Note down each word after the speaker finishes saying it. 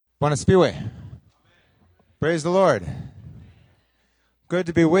Buona Spiwe. Praise the Lord. Good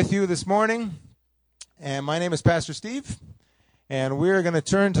to be with you this morning. And my name is Pastor Steve. And we're going to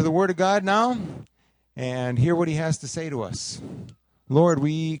turn to the Word of God now and hear what He has to say to us. Lord,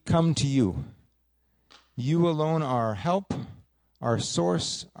 we come to you. You alone are our help, our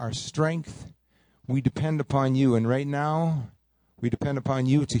source, our strength. We depend upon you. And right now, we depend upon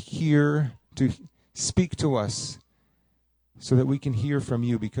you to hear, to speak to us so that we can hear from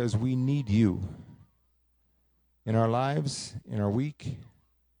you, because we need you in our lives, in our week,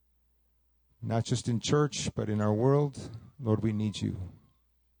 not just in church, but in our world. Lord, we need you.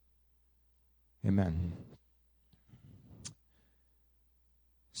 Amen.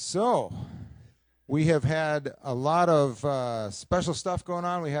 So, we have had a lot of special stuff going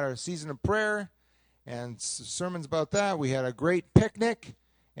on. We had our season of prayer and sermons about that. We had a great picnic.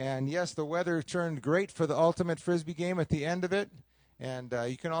 And yes, the weather turned great for the Ultimate Frisbee game at the end of it. And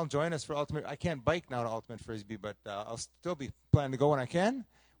you can all join us for Ultimate. I can't bike now to Ultimate Frisbee, but I'll still be planning to go when I can.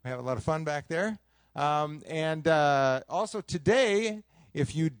 We have a lot of fun back there. And also today,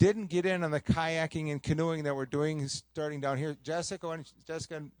 if you didn't get in on the kayaking and canoeing that we're doing starting down here, Jessica,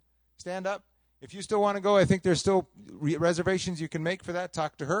 stand up. If you still want to go, I think there's still reservations you can make for that.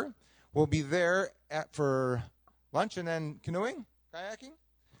 Talk to her. We'll be there for lunch and then canoeing, kayaking.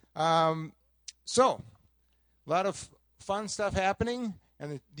 So, a lot of fun stuff happening,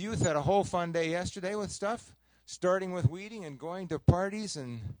 and the youth had a whole fun day yesterday with stuff, starting with weeding and going to parties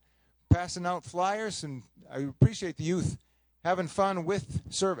and passing out flyers, and I appreciate the youth having fun with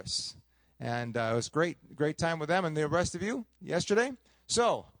service, and it was great time with them and the rest of you yesterday.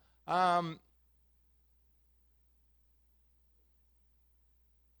 So,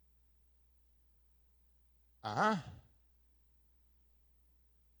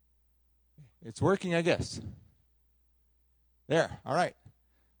 It's working, I guess. There, all right.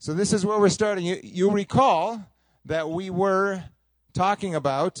 So this is where we're starting. You recall that we were talking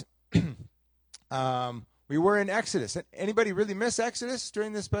about, we were in Exodus. Anybody really miss Exodus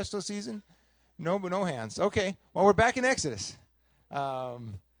during this special season? No hands. Okay, well, we're back in Exodus.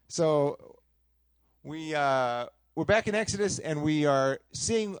 So we're back in Exodus, and we are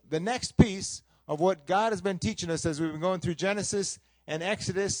seeing the next piece of what God has been teaching us as we've been going through Genesis and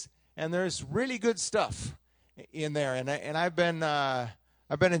Exodus. And there's really good stuff in there, and I've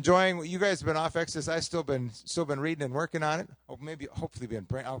been enjoying. You guys have been off Exodus. I've still been reading and working on it. Oh, hopefully been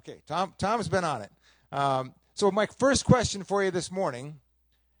praying. Okay, Tom's been on it. So my first question for you this morning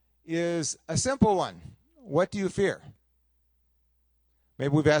is a simple one. What do you fear?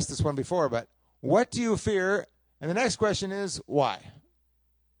 Maybe we've asked this one before, but what do you fear? And the next question is why?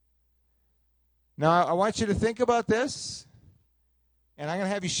 Now I want you to think about this. And I'm going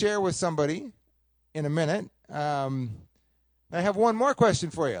to have you share with somebody in a minute. I have one more question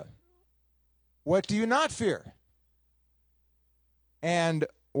for you. What do you not fear? And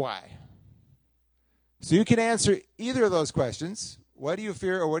why? So you can answer either of those questions. What do you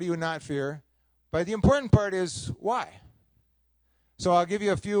fear or what do you not fear? But the important part is why. So I'll give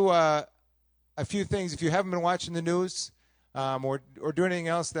you a few things. If you haven't been watching the news or doing anything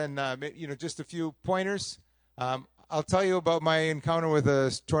else, then just a few pointers. I'll tell you about my encounter with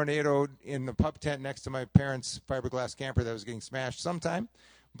a tornado in the pup tent next to my parents' fiberglass camper that was getting smashed sometime.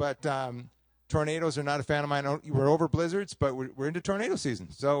 But tornadoes are not a fan of mine. We're over blizzards, but we're into tornado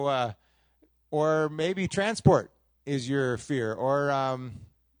season. So, or maybe transport is your fear, or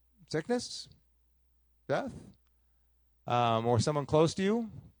sickness, death, or someone close to you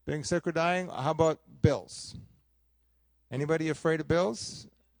being sick or dying. How about bills? Anybody afraid of bills?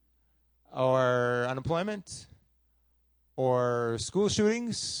 Or unemployment? Or school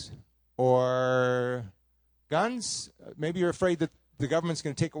shootings, or guns. Maybe you're afraid that the government's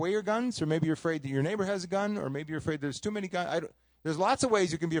going to take away your guns, or maybe you're afraid that your neighbor has a gun, or maybe you're afraid there's too many guns. There's lots of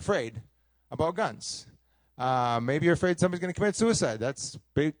ways you can be afraid about guns. Maybe you're afraid somebody's going to commit suicide. That's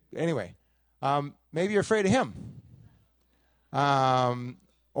big. Anyway, maybe you're afraid of him.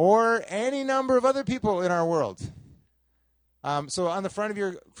 Or any number of other people in our world. So on the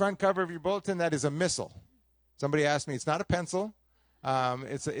front cover of your bulletin, that is a missile. Somebody asked me, it's not a pencil,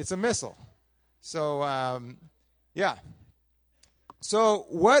 it's a missile. So, yeah. So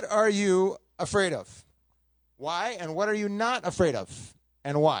what are you afraid of? Why? And what are you not afraid of?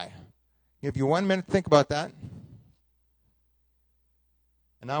 And why? I'll give you 1 minute to think about that.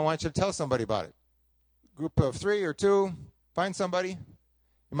 And now I want you to tell somebody about it. Group of 3 or 2, find somebody.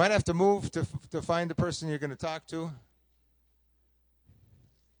 You might have to move to find the person you're going to talk to.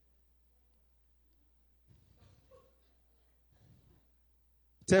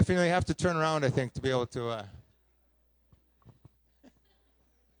 Definitely have to turn around, I think, to be able to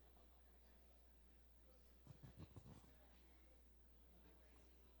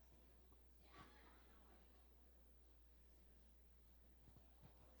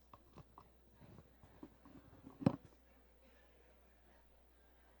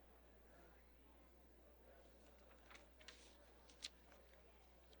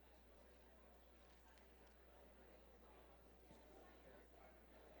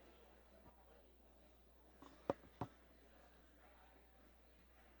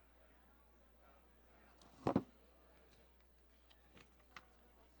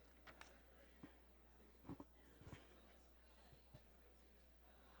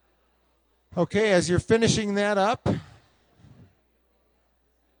Okay, as you're finishing that up,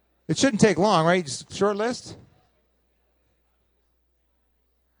 it shouldn't take long, right? Just short list.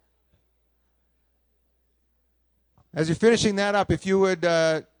 As you're finishing that up, if you would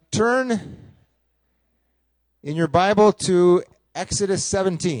turn in your Bible to Exodus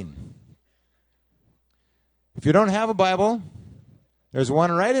 17. If you don't have a Bible, there's one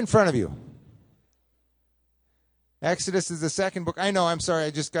right in front of you. Exodus is the second book. I know, I'm sorry,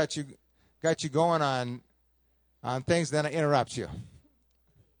 I just got you going on things, then I interrupt you.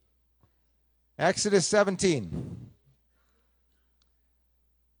 Exodus 17.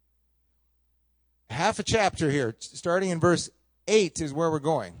 Half a chapter here, starting in verse 8 is where we're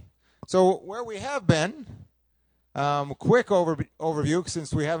going. So where we have been, quick overview,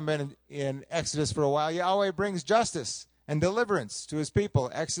 since we haven't been in Exodus for a while, Yahweh brings justice and deliverance to his people,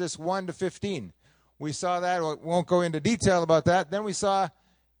 Exodus 1 to 15. We saw that. We won't go into detail about that. Then we saw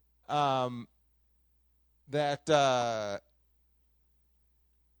then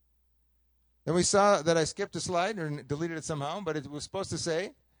we saw that I skipped a slide or deleted it somehow, but it was supposed to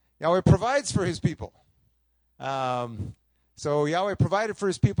say, Yahweh provides for his people. So Yahweh provided for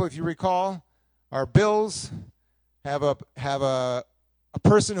his people. If you recall, our bills have a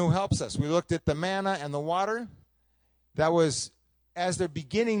person who helps us. We looked at the manna and the water. That was as they're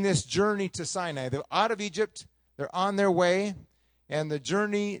beginning this journey to Sinai. They're out of Egypt. They're on their way. And the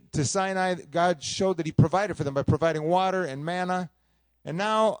journey to Sinai, God showed that he provided for them by providing water and manna. And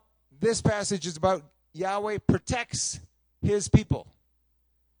now this passage is about Yahweh protects his people.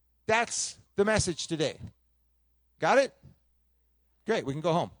 That's the message today. Got it? Great, we can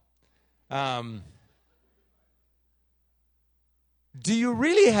go home. Do you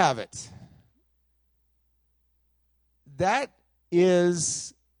really have it? That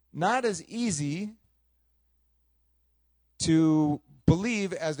is not as easy to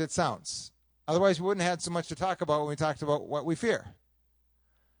believe as it sounds. Otherwise, we wouldn't have had so much to talk about when we talked about what we fear.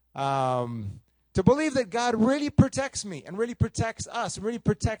 To believe that God really protects me and really protects us and really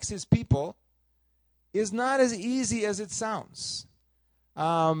protects his people is not as easy as it sounds.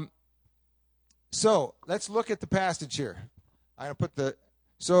 So let's look at the passage here. I'm going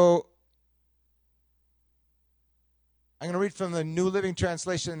to read from the New Living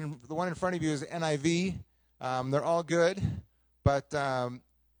Translation. The one in front of you is NIV. They're all good. But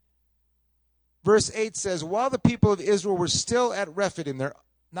verse 8 says, while the people of Israel were still at Rephidim, they're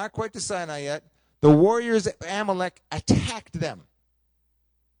not quite to Sinai yet, the warriors of Amalek attacked them.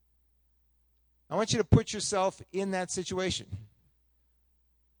 I want you to put yourself in that situation.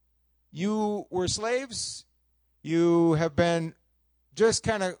 You were slaves. You have been just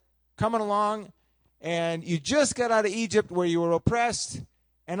kind of coming along, and you just got out of Egypt where you were oppressed,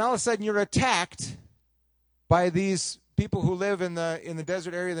 and all of a sudden you're attacked by these people who live in the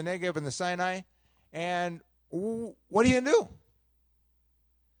desert area, the Negev and the Sinai, and what are you going to do?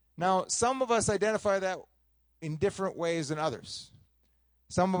 Now, some of us identify that in different ways than others.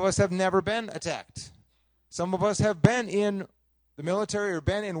 Some of us have never been attacked. Some of us have been in the military or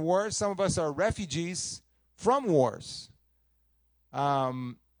been in wars. Some of us are refugees from wars. I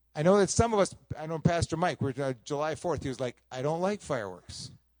know that some of us, I know Pastor Mike, July 4th, he was like, I don't like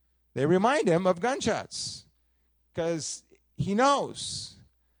fireworks. They remind him of gunshots because he knows.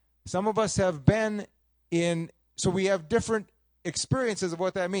 Some of us have been in, so we have different experiences of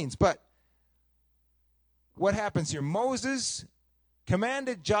what that means. But what happens here? Moses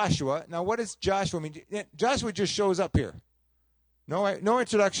commanded Joshua. Now, what does Joshua mean? Joshua just shows up here. No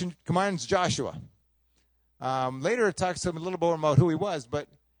introduction. Commands Joshua. Later, it talks to him a little more about who he was. But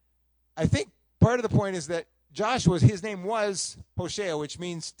I think part of the point is that Joshua, his name was Hoshea, which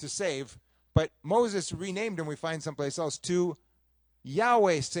means to save. But Moses renamed him, we find someplace else, to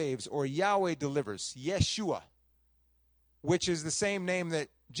Yahweh saves or Yahweh delivers, Yeshua, which is the same name that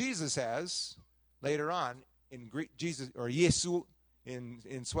Jesus has later on in Greek, Jesus, or Yesu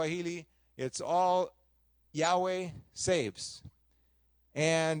in Swahili. It's all Yahweh saves.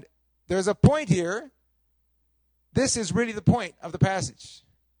 And there's a point here. This is really the point of the passage.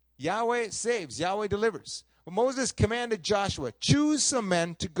 Yahweh saves, Yahweh delivers. Well, Moses commanded Joshua, choose some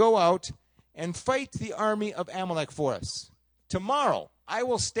men to go out and fight the army of Amalek for us. Tomorrow I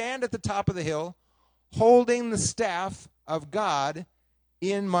will stand at the top of the hill holding the staff of God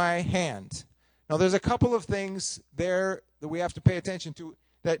in my hand. Now there's a couple of things there that we have to pay attention to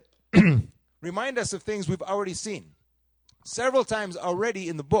that remind us of things we've already seen. Several times already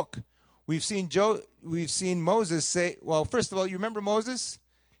in the book, we've seen Moses say, well, first of all, you remember Moses?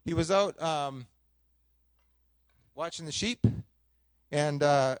 He was out watching the sheep and,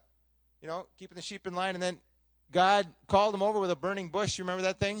 keeping the sheep in line. And then God called him over with a burning bush. You remember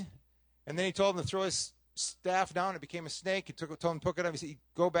that thing? And then he told him to throw his staff down. It became a snake. He told him to pick it up. He said,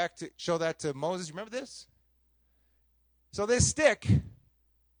 go back to show that to Moses. You remember this? So this stick,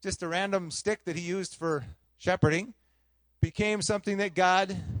 just a random stick that he used for shepherding, became something that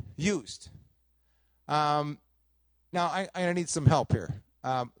God used. Now, I need some help here.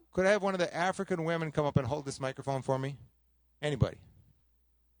 Could I have one of the African women come up and hold this microphone for me? Anybody?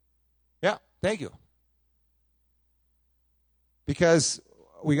 Yeah, thank you. Because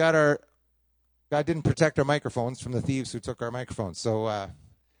God didn't protect our microphones from the thieves who took our microphones. So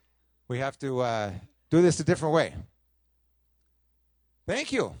we have to do this a different way.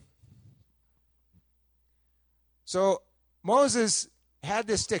 Thank you. So Moses had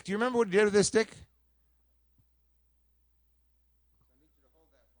this stick. Do you remember what he did with this stick?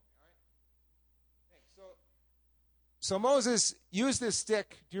 So Moses used this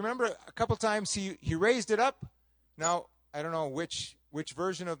stick. Do you remember a couple times he raised it up? Now, I don't know which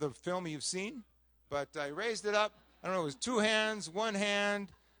version of the film you've seen, but he raised it up. I don't know, it was 2 hands, 1 hand,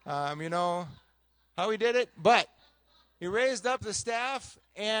 you know how he did it. But he raised up the staff,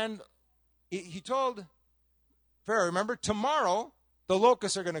 and he told Pharaoh, remember, tomorrow the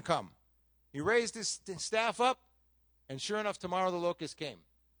locusts are going to come. He raised his staff up, and sure enough, tomorrow the locusts came.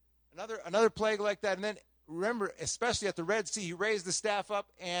 Another plague like that, and then remember, especially at the Red Sea, he raised the staff up,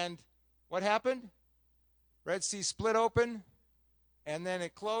 and what happened? Red Sea split open, and then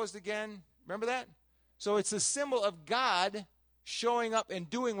it closed again. Remember that? So it's a symbol of God showing up and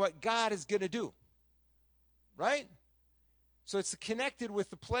doing what God is going to do. Right? So it's connected with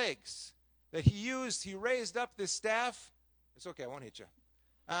the plagues that he used. He raised up this staff. It's okay, I won't hit you.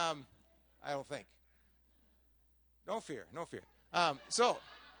 I don't think. No fear, no fear.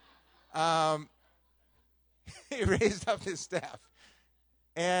 He raised up his staff.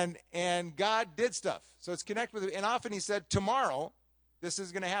 And God did stuff. So it's connected with it. And often he said, tomorrow, this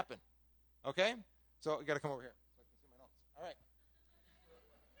is going to happen. Okay? So you got to come over here. All right.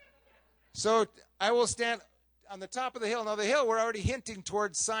 So I will stand on the top of the hill. Now the hill, we're already hinting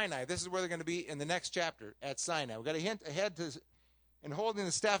towards Sinai. This is where they're going to be in the next chapter at Sinai. We've got to hint ahead to and holding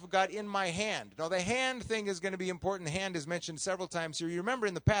the staff of God in my hand. Now the hand thing is going to be important. The hand is mentioned several times here. You remember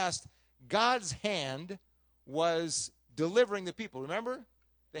in the past, God's hand was delivering the people. Remember?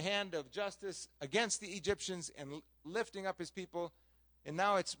 The hand of justice against the Egyptians and lifting up his people. And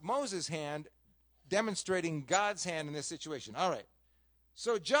now it's Moses' hand demonstrating God's hand in this situation. All right.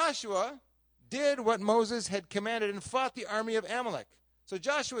 So Joshua did what Moses had commanded and fought the army of Amalek. So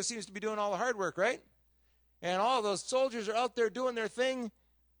Joshua seems to be doing all the hard work, right? And all those soldiers are out there doing their thing.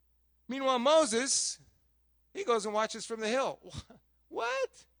 Meanwhile, Moses, he goes and watches from the hill. What?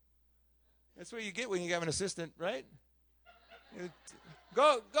 That's what you get when you have an assistant, right?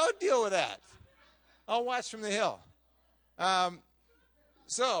 Go deal with that. I'll watch from the hill.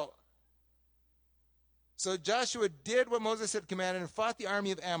 So Joshua did what Moses had commanded and fought the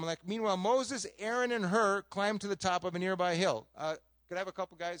army of Amalek. Meanwhile, Moses, Aaron, and Hur climbed to the top of a nearby hill. Could I have a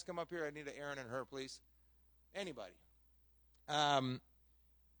couple guys come up here? I need an Aaron and Hur, please. Anybody. Climb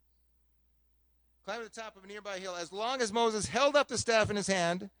to the top of a nearby hill. As long as Moses held up the staff in his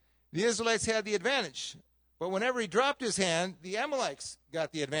hand, the Israelites had the advantage. But whenever he dropped his hand, the Amalekites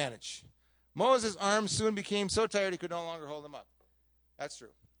got the advantage. Moses' arms soon became so tired he could no longer hold them up. That's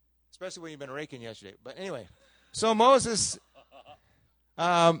true. Especially when you've been raking yesterday. But anyway, so Moses,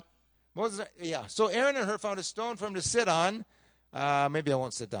 so Aaron and Hur found a stone for him to sit on. Maybe I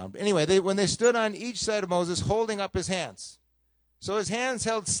won't sit down. But anyway, when they stood on each side of Moses, holding up his hands. So his hands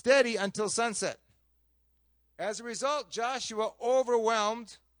held steady until sunset. As a result, Joshua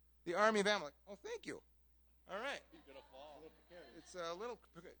overwhelmed the army of Amalek. Oh, thank you. All right. It's a little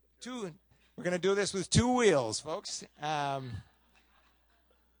we're going to do this with 2 wheels, folks.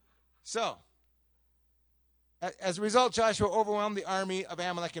 So, as a result, Joshua overwhelmed the army of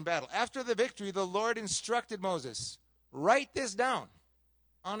Amalek in battle. After the victory, the Lord instructed Moses, write this down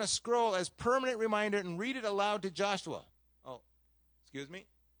on a scroll as permanent reminder and read it aloud to Joshua. Oh, excuse me?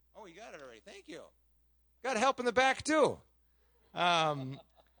 Oh, you got it already. Thank you. Got help in the back, too.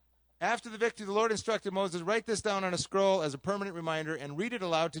 After the victory, the Lord instructed Moses, write this down on a scroll as a permanent reminder and read it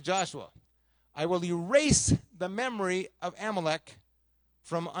aloud to Joshua. I will erase the memory of Amalek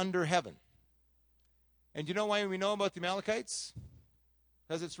from under heaven. And you know why we know about the Amalekites?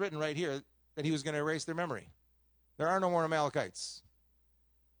 Because it's written right here that he was going to erase their memory. There are no more Amalekites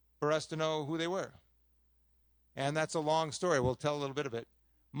for us to know who they were. And that's a long story. We'll tell a little bit of it.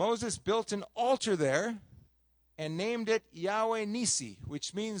 Moses built an altar there and named it Yahweh Nisi,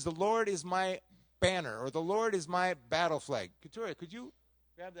 which means the Lord is my banner, or the Lord is my battle flag. Katura, could you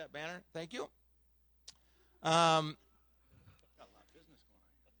grab that banner? Thank you.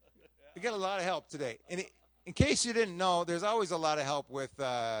 You get a lot of help today. And in case you didn't know, there's always a lot of help with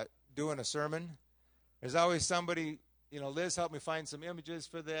doing a sermon. There's always somebody, Liz helped me find some images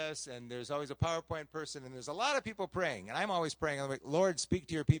for this, and there's always a PowerPoint person, and there's a lot of people praying. And I'm always praying, I'm like, Lord, speak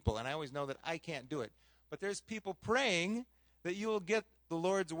to your people. And I always know that I can't do it. But there's people praying that you will get the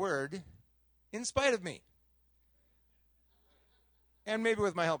Lord's word in spite of me. And maybe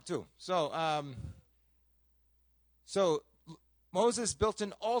with my help too. So Moses built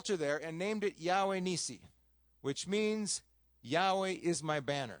an altar there and named it Yahweh Nisi, which means Yahweh is my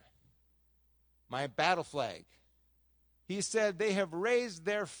banner, my battle flag. He said they have raised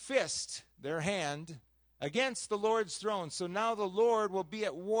their fist, their hand, against the Lord's throne. So now the Lord will be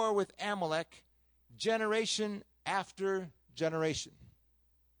at war with Amalek generation after generation.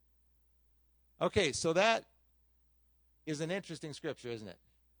 Okay, so that is an interesting scripture, isn't it?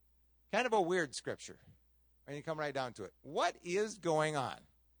 Kind of a weird scripture. And you come right down to it. What is going on?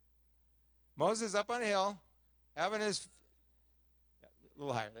 Moses up on a hill, having his... A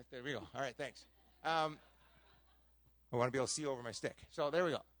little higher. There we go. All right, thanks. I want to be able to see over my stick. So there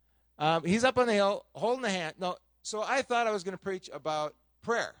we go. He's up on the hill, holding the hand. No, so I thought I was going to preach about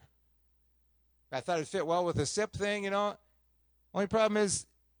prayer. I thought it'd fit well with the SIP thing, Only problem is,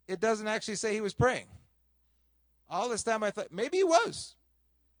 it doesn't actually say he was praying. All this time I thought, maybe he was.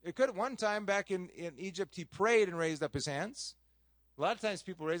 It could, one time back in Egypt, he prayed and raised up his hands. A lot of times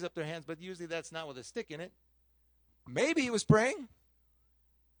people raise up their hands, but usually that's not with a stick in it. Maybe he was praying.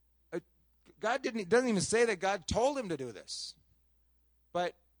 God doesn't even say that God told him to do this.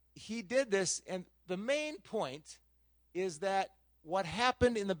 But he did this, and the main point is that what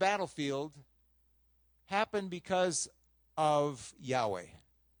happened in the battlefield happened because of Yahweh.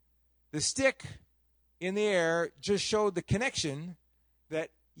 The stick in the air just showed the connection that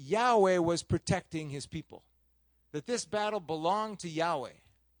Yahweh was protecting his people, that this battle belonged to Yahweh.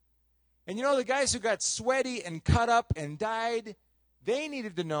 And the guys who got sweaty and cut up and died, they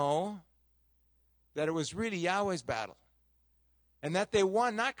needed to know that it was really Yahweh's battle. And that they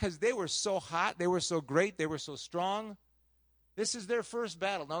won not because they were so hot, they were so great, they were so strong. This is their first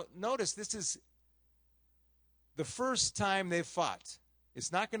battle. Now, notice this is the first time they fought.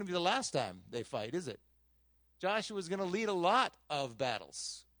 It's not going to be the last time they fight, is it? Joshua is going to lead a lot of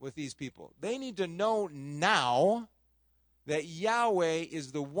battles with these people. They need to know now that Yahweh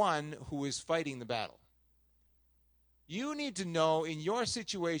is the one who is fighting the battle. You need to know in your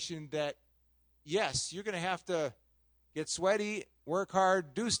situation that, yes, you're going to have to get sweaty, work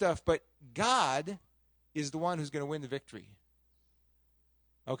hard, do stuff, but God is the one who's going to win the victory.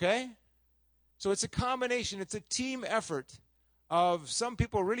 Okay? So it's a combination, it's a team effort of some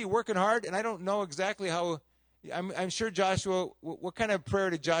people really working hard, and I don't know exactly how. I'm sure Joshua, what kind of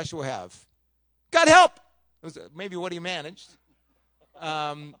prayer did Joshua have? God help! It was maybe what he managed.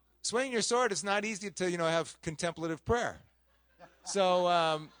 Swinging your sword, it's not easy to, have contemplative prayer.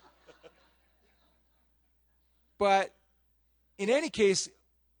 So, but in any case,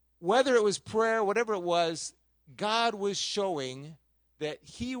 whether it was prayer, whatever it was, God was showing that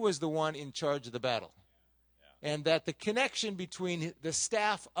he was the one in charge of the battle. And that the connection between the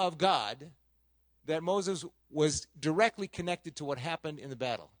staff of God, that Moses was directly connected to what happened in the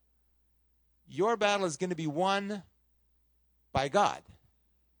battle. Your battle is going to be won by God.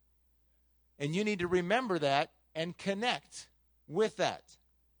 And you need to remember that and connect with that.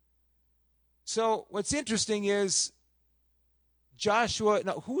 So what's interesting is Joshua,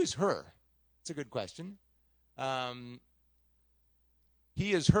 now who is her? It's a good question.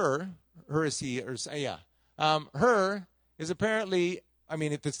 He is her. Her is he. Or, yeah. Her is apparently,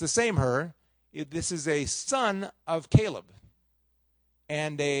 if it's the same her, this is a son of Caleb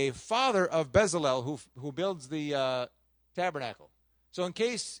and a father of Bezalel who builds the tabernacle. So in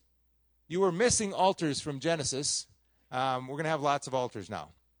case you were missing altars from Genesis, we're going to have lots of altars now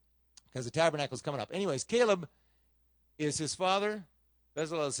because the tabernacle is coming up. Anyways, Caleb is his father,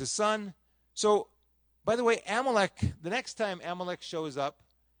 Bezalel is his son. So, by the way, Amalek, the next time Amalek shows up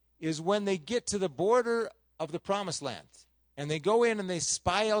is when they get to the border of the promised land. And they go in and they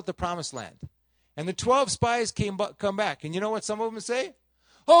spy out the promised land. And the 12 spies come back. And you know what some of them say?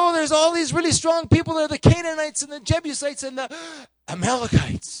 Oh, there's all these really strong people there, the Canaanites and the Jebusites and the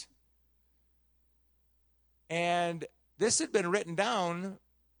Amalekites. And this had been written down.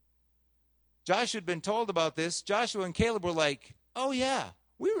 Joshua had been told about this. Joshua and Caleb were like, oh yeah,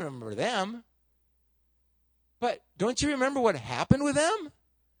 we remember them. But don't you remember what happened with them?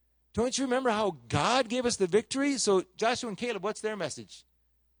 Don't you remember how God gave us the victory? So Joshua and Caleb, what's their message?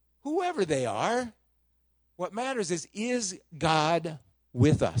 Whoever they are, what matters is God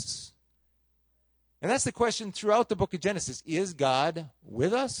with us? And that's the question throughout the book of Genesis. Is God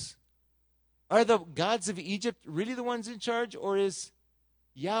with us Are the gods of Egypt really the ones in charge, or is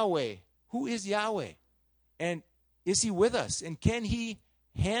Yahweh? Who is Yahweh? And is he with us? And can he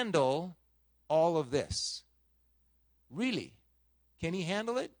handle all of this? Really? Can he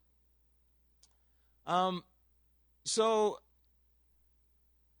handle it? So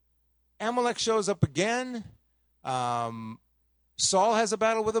Amalek shows up again. Saul has a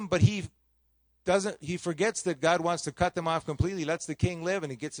battle with him, but he forgets that God wants to cut them off completely, lets the king live,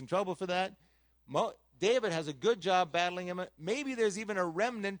 and he gets in trouble for that. David has a good job battling him. Maybe there's even a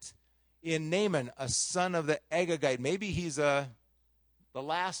remnant in Naaman, a son of the Agagite. Maybe he's the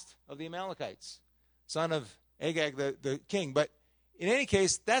last of the Amalekites, son of Agag, the king. But in any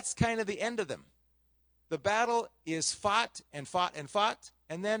case, that's kind of the end of them. The battle is fought and fought and fought,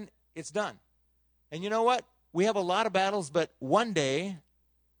 and then it's done. And you know what? We have a lot of battles, but one day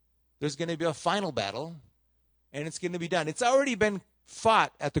there's going to be a final battle, and it's going to be done. It's already been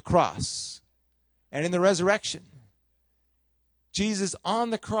fought at the cross and in the resurrection. Jesus on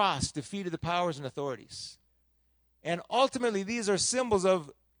the cross defeated the powers and authorities. And ultimately, these are symbols of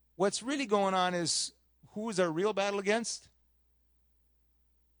what's really going on is who is our real battle against?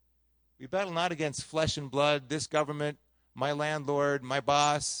 We battle not against flesh and blood, this government, my landlord, my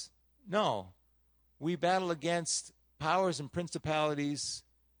boss. No. We battle against powers and principalities,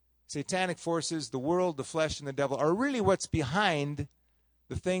 satanic forces, the world, the flesh, and the devil are really what's behind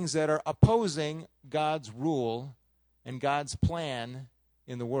the things that are opposing God's rule and God's plan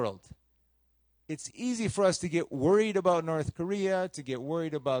in the world. It's easy for us to get worried about North Korea, to get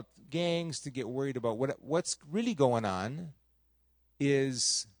worried about gangs, to get worried about what's really going on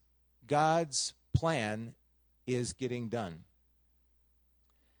is God's plan is getting done.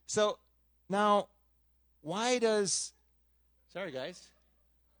 So now, why does... Sorry, guys.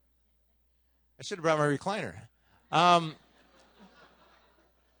 I should have brought my recliner.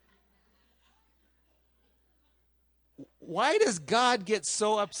 Why does God get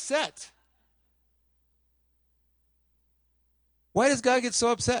so upset? Why does God get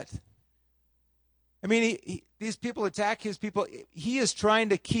so upset? I mean, these people attack his people. He is trying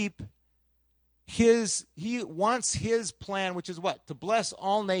to keep he wants his plan, which is what? To bless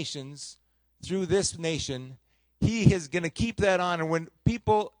all nations through this nation. He is going to keep that on. And when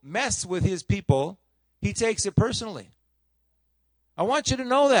people mess with his people, he takes it personally. I want you to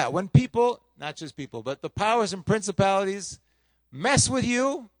know that. When people, not just people, but the powers and principalities mess with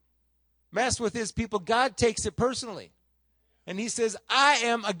you, mess with his people, God takes it personally. And he says, I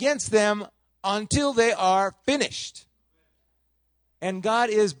am against them until they are finished. And God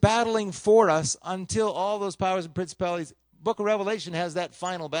is battling for us until all those powers and principalities. Book of Revelation has that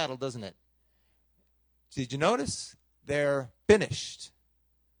final battle, doesn't it? Did you notice? They're finished.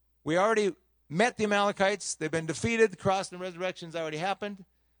 We already met the Amalekites. They've been defeated. The cross and the resurrection's already happened.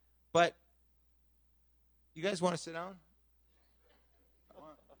 But you guys want to sit down?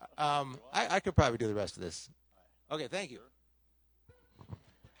 I could probably do the rest of this. Okay, thank you.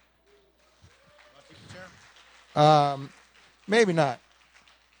 Maybe not.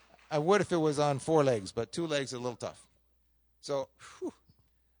 I would if it was on 4 legs, but 2 legs are a little tough. So,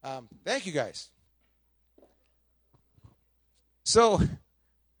 thank you guys. So,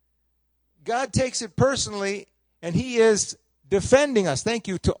 God takes it personally, and he is defending us. Thank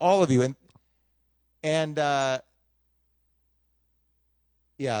you to all of you. And the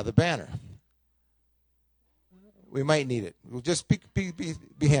banner. We might need it. We'll just be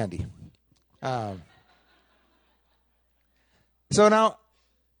handy. So now,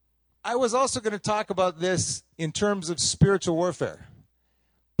 I was also going to talk about this in terms of spiritual warfare.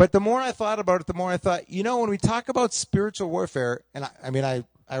 But the more I thought about it, the more I thought, when we talk about spiritual warfare, and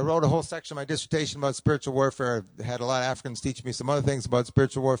I wrote a whole section of my dissertation about spiritual warfare. I had a lot of Africans teach me some other things about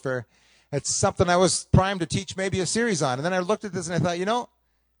spiritual warfare. It's something I was primed to teach maybe a series on. And then I looked at this and I thought,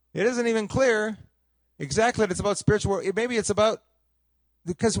 it isn't even clear exactly what it's about spiritual warfare. Maybe it's about,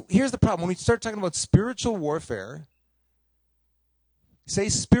 because here's the problem. When we start talking about spiritual warfare, say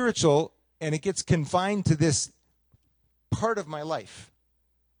spiritual, and it gets confined to this part of my life.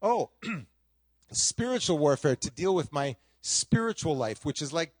 Oh, spiritual warfare to deal with my spiritual life, which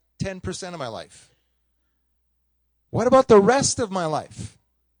is like 10% of my life. What about the rest of my life?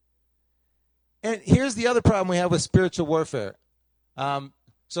 And here's the other problem we have with spiritual warfare. There's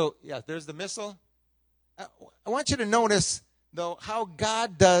the missile. I want you to notice, though, how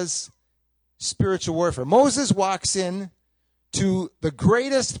God does spiritual warfare. Moses walks in to the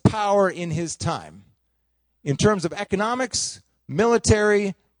greatest power in his time in terms of economics,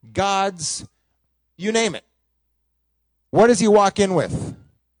 military, gods, you name it. What does he walk in with?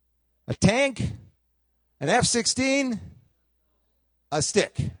 A tank? An F-16? A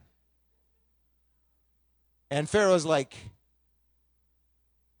stick? And Pharaoh's like,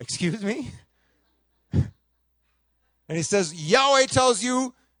 excuse me? And he says, Yahweh tells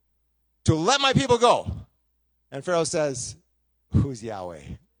you to let my people go. And Pharaoh says, who's Yahweh?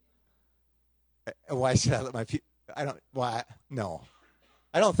 Why should I let my people? Why? No,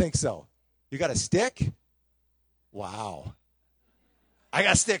 I don't think so. You got a stick? Wow. I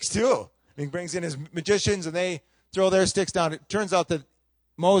got sticks too. And he brings in his magicians and they throw their sticks down. It turns out that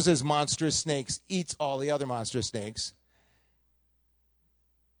Moses' monstrous snakes eats all the other monstrous snakes.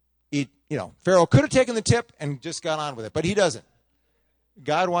 Pharaoh could have taken the tip and just got on with it, but he doesn't.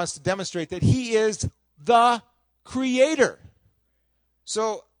 God wants to demonstrate that he is the creator.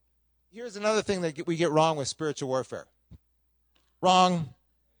 So here's another thing that we get wrong with spiritual warfare. Wrong.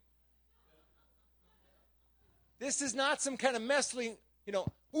 This is not some kind of messly,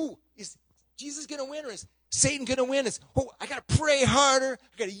 is Jesus going to win or is Satan going to win? I got to pray harder.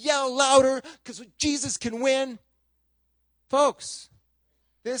 I got to yell louder because Jesus can win. Folks,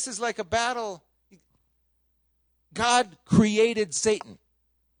 this is like a battle. God created Satan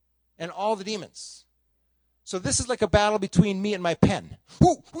and all the demons. So this is like a battle between me and my pen.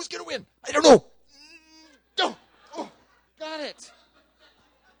 Who's going to win? I don't know. Oh, got it.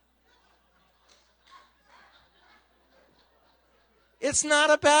 It's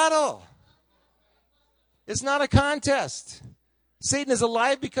not a battle. It's not a contest. Satan is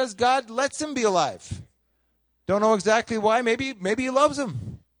alive because God lets him be alive. Don't know exactly why. Maybe he loves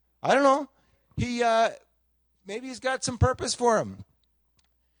him. I don't know. Maybe he's got some purpose for him.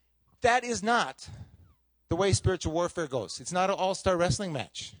 That is not the way spiritual warfare goes. It's not an all-star wrestling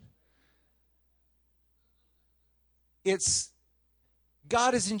match.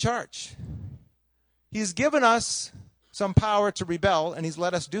 God is in charge. He's given us some power to rebel, and he's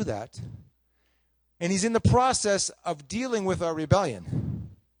let us do that. And he's in the process of dealing with our rebellion.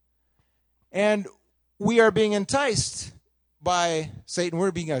 And we are being enticed by Satan.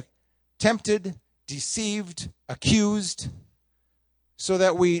 We're being tempted, deceived, accused, so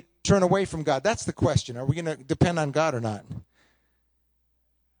that we turn away from God. That's the question. Are we going to depend on God or not?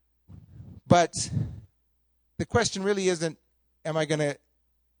 But the question really isn't, am I going to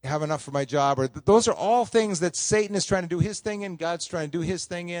have enough for my job? Or those are all things that Satan is trying to do his thing in, God's trying to do his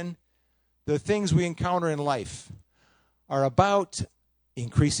thing in. The things we encounter in life are about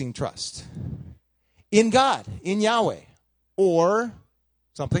increasing trust in God, in Yahweh, or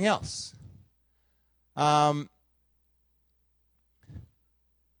something else.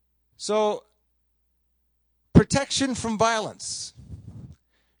 So, protection from violence.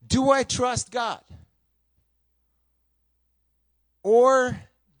 Do I trust God? Or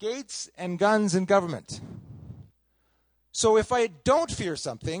gates and guns and government? So if I don't fear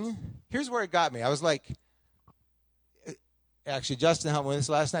something, here's where it got me. I was like, actually, Justin helped me with this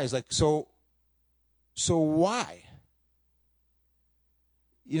last night. He's like, so why?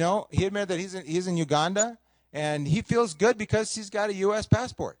 He admitted that he's in Uganda, and he feels good because he's got a U.S.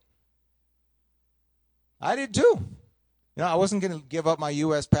 passport. I did too. I wasn't going to give up my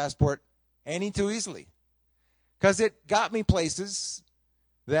U.S. passport any too easily because it got me places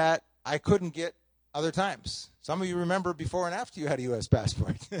that I couldn't get other times. Some of you remember before and after you had a U.S.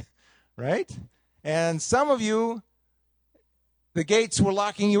 passport, right? And some of you, the gates were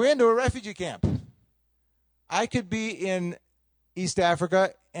locking you into a refugee camp. I could be in East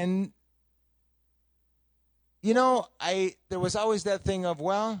Africa and, there was always that thing of,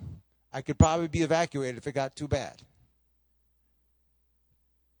 I could probably be evacuated if it got too bad.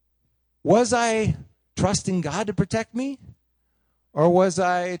 Was I trusting God to protect me? Or was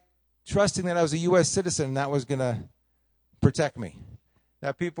I trusting that I was a U.S. citizen and that was going to protect me?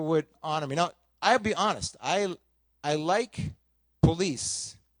 That people would honor me. Now, I'll be honest. I like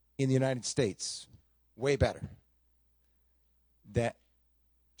police in the United States way better.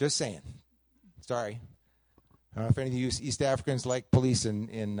 Just saying. Sorry. I don't know if any of you East Africans like police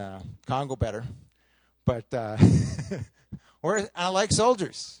in Congo better. But, or I like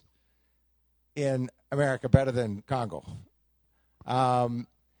soldiers in America better than Congo.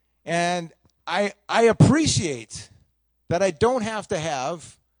 And I appreciate that I don't have to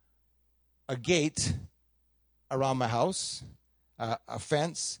have a gate around my house, a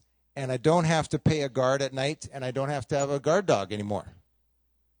fence, and I don't have to pay a guard at night, and I don't have to have a guard dog anymore.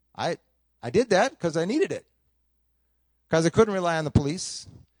 I did that because I needed it, because I couldn't rely on the police,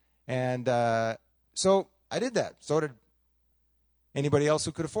 and so I did that. So did anybody else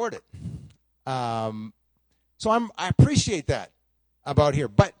who could afford it. So I appreciate that about here.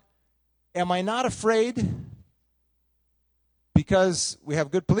 But am I not afraid because we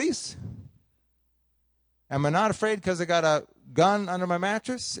have good police? Am I not afraid because I got a gun under my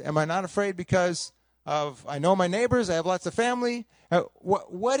mattress? Am I not afraid because I know my neighbors, I have lots of family.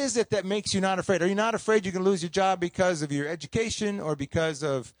 What is it that makes you not afraid? Are you not afraid you're going to lose your job because of your education, or because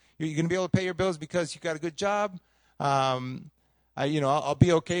of you're going to be able to pay your bills because you got a good job? I'll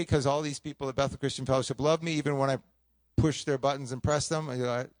be okay because all these people at Bethel Christian Fellowship love me, even when I push their buttons and press them.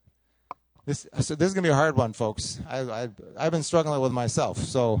 This is going to be a hard one, folks. I've been struggling with myself.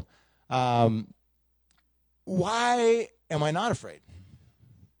 So why am I not afraid?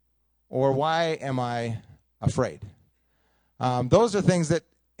 Or why am I afraid? Those are things that,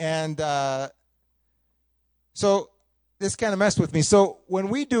 and so this kind of messed with me. So when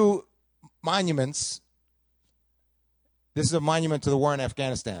we do monuments, this is a monument to the war in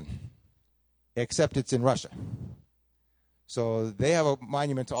Afghanistan, except it's in Russia. So they have a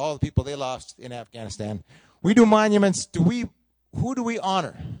monument to all the people they lost in Afghanistan. We do monuments. Who do we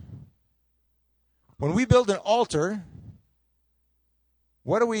honor? When we build an altar,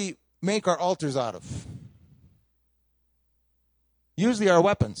 what do we make our altars out of? Usually our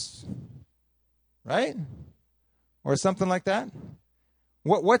weapons, right? Or something like that.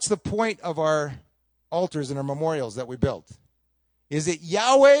 What's the point of our altars and our memorials that we build? Is it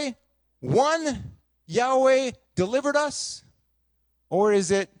Yahweh won? Yahweh delivered us? Or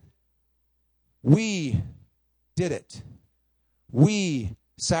is it we did it? We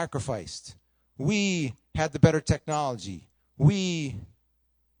sacrificed. We had the better technology.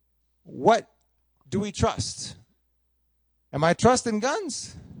 What do we trust? Am I trusting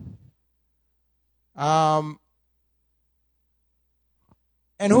guns? And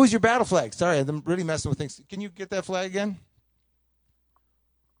who's your battle flag? Sorry, I'm really messing with things. Can you get that flag again?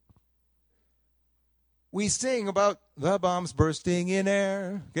 We sing about the bombs bursting in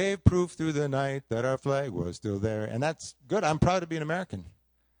air, gave proof through the night that our flag was still there. And that's good. I'm proud to be an American.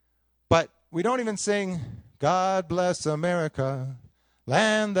 But we don't even sing, God bless America,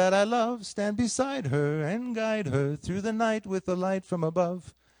 land that I love, stand beside her and guide her through the night with the light from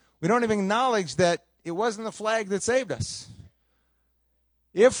above. We don't even acknowledge that it wasn't the flag that saved us.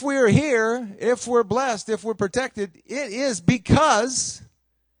 If we're here, if we're blessed, if we're protected, it is because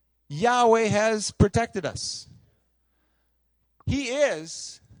Yahweh has protected us. He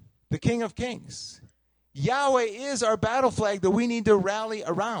is the King of Kings. Yahweh is our battle flag that we need to rally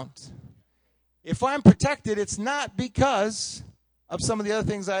around. If I'm protected, it's not because of some of the other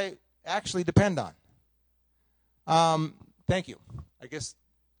things I actually depend on. Thank you. I guess,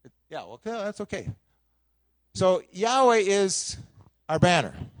 that's okay. So Yahweh is our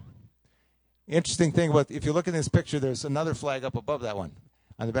banner. Interesting thing about, if you look at this picture, there's another flag up above that one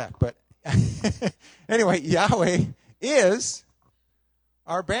on the back. But anyway, Yahweh is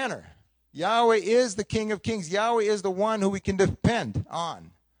our banner. Yahweh is the King of Kings. Yahweh is the one who we can depend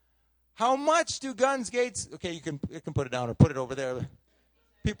on. How much do guns, gates? Okay, you can put it down or put it over there.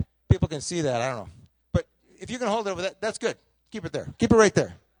 People can see that. I don't know. But if you can hold it over that, that's good. Keep it there. Keep it right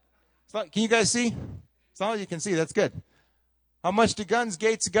there. Can you guys see? As long as you can see, that's good. How much do guns,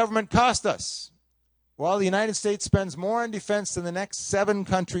 gates, government cost us? Well, the United States spends more on defense than the next 7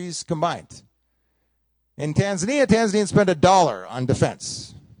 countries combined. In Tanzanians spend $1 on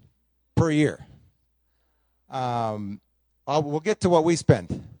defense per year. We'll get to what we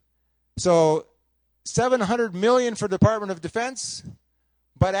spend. So $700 million for Department of Defense,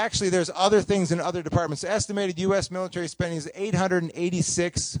 but actually there's other things in other departments. Estimated U.S. military spending is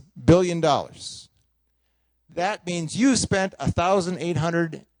 $886 billion. That means you spent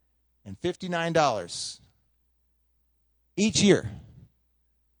 $1,859 each year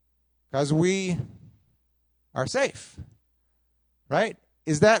because we are safe, right?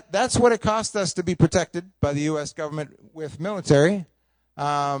 That's what it cost us to be protected by the U.S. government with military.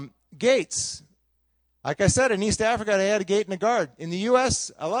 Gates. Like I said, in East Africa, they had a gate and a guard. In the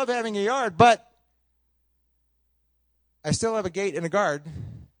U.S., I love having a yard, but I still have a gate and a guard.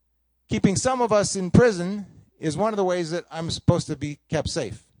 Keeping some of us in prison is one of the ways that I'm supposed to be kept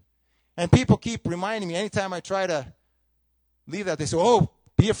safe. And people keep reminding me, anytime I try to leave that, they say, oh,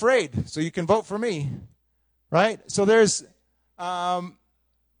 be afraid so you can vote for me, right? So there's, what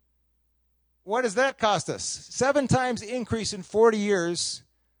does that cost us? 7 times increase in 40 years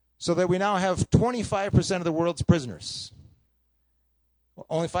so that we now have 25% of the world's prisoners.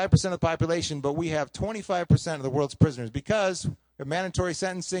 Only 5% of the population, but we have 25% of the world's prisoners because of mandatory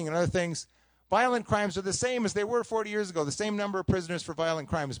sentencing and other things. Violent crimes are the same as they were 40 years ago, the same number of prisoners for violent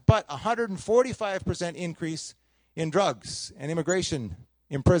crimes, but 145% increase in drugs and immigration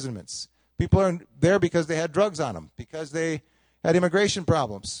imprisonments. People are there because they had drugs on them, because they had immigration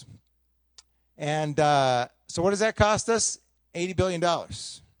problems. And so what does that cost us? $80 billion.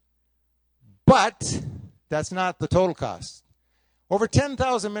 But that's not the total cost. Over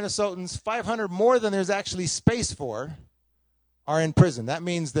 10,000 Minnesotans, 500 more than there's actually space for, are in prison. That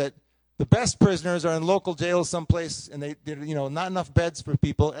means that the best prisoners are in local jails someplace, and they not enough beds for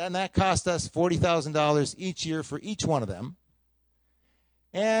people, and that cost us $40,000 each year for each one of them.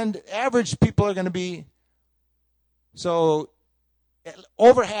 And average people are going to be, so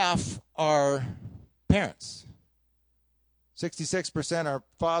over half are parents. 66% are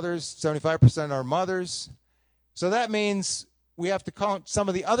fathers, 75% are mothers. So that means we have to count some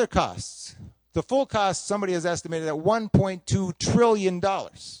of the other costs. The full cost, somebody has estimated at $1.2 trillion.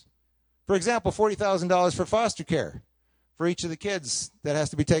 For example, $40,000 for foster care for each of the kids that has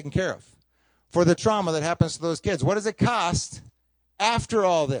to be taken care of. For the trauma that happens to those kids. What does it cost after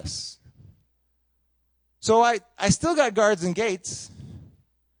all this? So I still got guards and gates.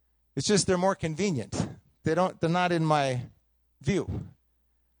 It's just they're more convenient. They're not in my view.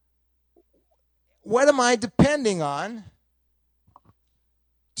 What am I depending on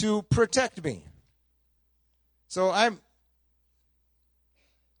to protect me? So am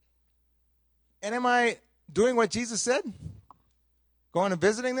I doing what Jesus said? Going and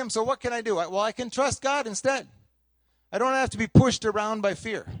visiting them? So what can I do? I can trust God instead. I don't have to be pushed around by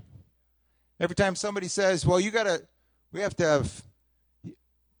fear. Every time somebody says, well, we have to have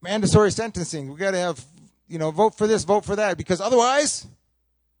mandatory sentencing. We got to have, vote for this, vote for that, because otherwise,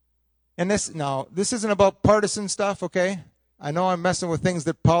 this isn't about partisan stuff, okay? I know I'm messing with things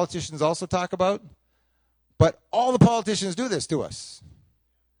that politicians also talk about, but all the politicians do this to us.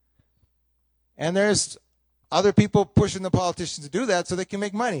 And there's other people pushing the politicians to do that so they can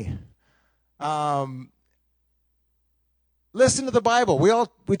make money. Listen to the Bible.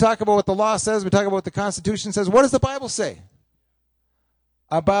 We talk about what the law says. We talk about what the Constitution says. What does the Bible say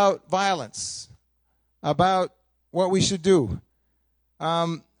about violence? About what we should do?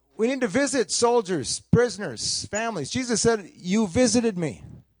 We need to visit soldiers, prisoners, families. Jesus said, you visited me.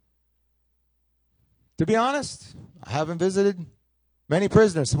 To be honest, I haven't visited many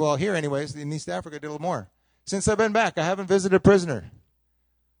prisoners. Well, here anyways, in East Africa, I did a little more. Since I've been back, I haven't visited a prisoner.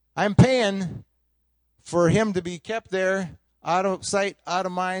 I'm paying for him to be kept there, out of sight, out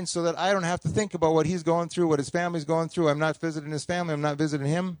of mind, so that I don't have to think about what he's going through, what his family's going through. I'm not visiting his family. I'm not visiting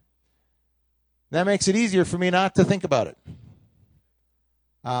him. That makes it easier for me not to think about it.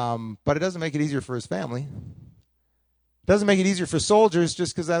 But it doesn't make it easier for his family. It doesn't make it easier for soldiers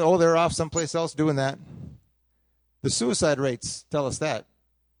just because, they're off someplace else doing that. The suicide rates tell us that.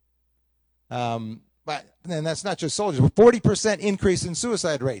 But then that's not just soldiers. 40% increase in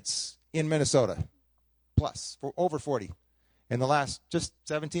suicide rates in Minnesota. Plus, for over 40 in the last just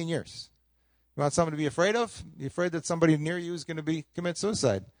 17 years. You want something to be afraid of? You're afraid that somebody near you is going to commit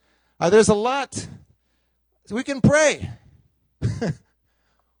suicide. There's a lot. We can pray.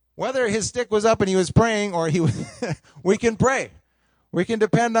 Whether his stick was up and he was praying or we can pray. We can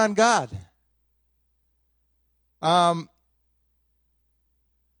depend on God.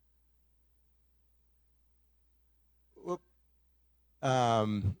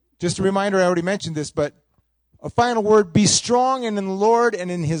 Just a reminder, I already mentioned this, but a final word, be strong in the Lord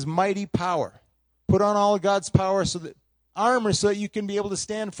and in his mighty power. Put on all of God's power armor so that you can be able to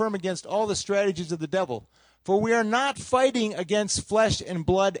stand firm against all the strategies of the devil. For we are not fighting against flesh and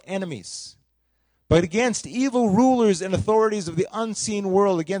blood enemies, but against evil rulers and authorities of the unseen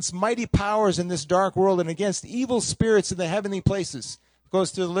world, against mighty powers in this dark world, and against evil spirits in the heavenly places. It goes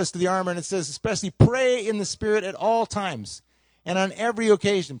through the list of the armor, and it says, especially pray in the Spirit at all times and on every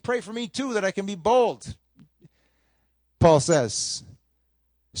occasion. Pray for me, too, that I can be bold, Paul says.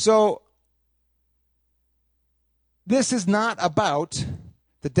 So, this is not about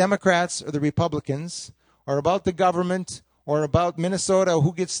the Democrats or the Republicans or about the government or about Minnesota.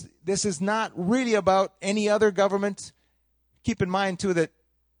 This is not really about any other government. Keep in mind, too, that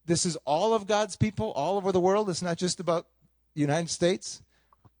this is all of God's people all over the world. It's not just about the United States.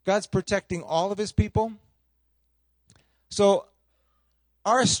 God's protecting all of his people. So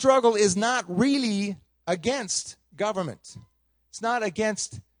our struggle is not really against government. It's not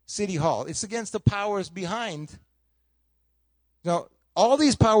against City Hall. It's against the powers behind. Now, all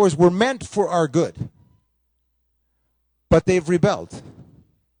these powers were meant for our good, but they've rebelled.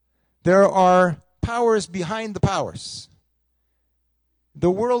 There are powers behind the powers. The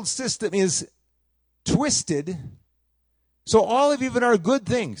world system is twisted, so all of even our good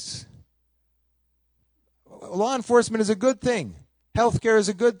things. Law enforcement is a good thing. Healthcare is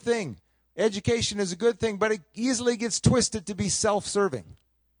a good thing. Education is a good thing, but it easily gets twisted to be self-serving.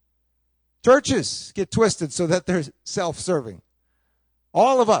 Churches get twisted so that they're self-serving.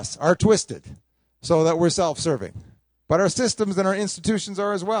 All of us are twisted so that we're self-serving. But our systems and our institutions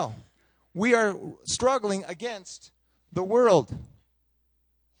are as well. We are struggling against the world.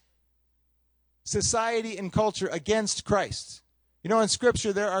 society and culture against Christ. You know, in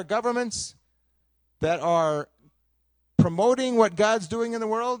Scripture, there are governments that are promoting what God's doing in the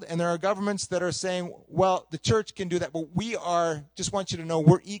world, and there are governments that are saying, well, the church can do that, but just want you to know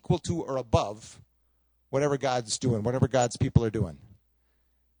we're equal to or above whatever God's doing, whatever God's people are doing.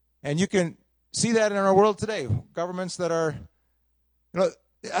 And you can see that in our world today. Governments that are,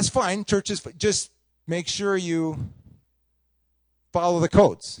 that's fine, churches, just make sure you follow the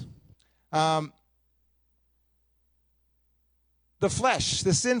codes. The flesh,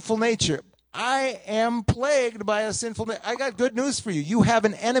 the sinful nature. I am plagued by a sinful nature. I got good news for you. You have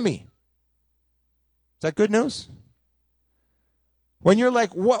an enemy. Is that good news? When you're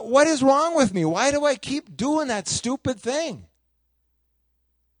like, what is wrong with me? Why do I keep doing that stupid thing?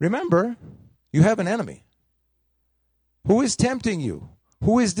 Remember, you have an enemy. Who is tempting you?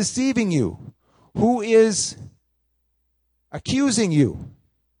 Who is deceiving you? Who is accusing you?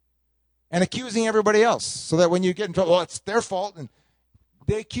 And accusing everybody else, so that when you get in trouble, well, it's their fault. And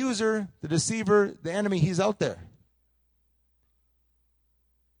the accuser, the deceiver, the enemy, he's out there.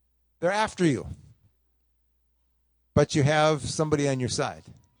 They're after you. But you have somebody on your side,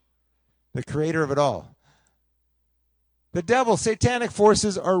 the creator of it all. The devil, satanic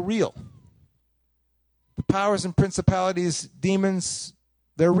forces are real. The powers and principalities, demons,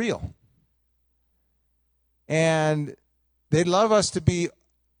 they're real. And they'd love us to be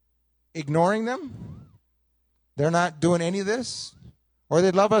ignoring them. They're not doing any of this. Or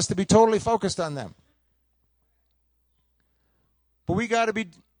they'd love us to be totally focused on them. But we got to be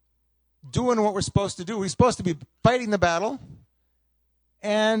doing what we're supposed to do. We're supposed to be fighting the battle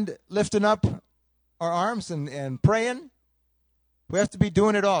and lifting up our arms and praying. We have to be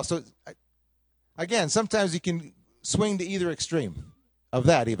doing it all. So, again, sometimes you can swing to either extreme of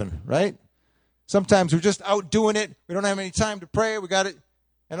that even, right? Sometimes we're just out doing it. We don't have any time to pray. We got it.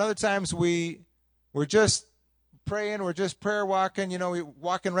 And other times we're just praying. We're just prayer walking. We're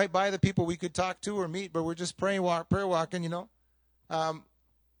walking right by the people we could talk to or meet, but we're just prayer walking,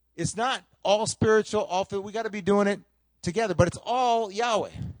 It's not all spiritual, all fit. We got to be doing it together, but it's all Yahweh.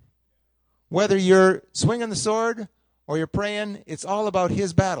 Whether you're swinging the sword or you're praying, it's all about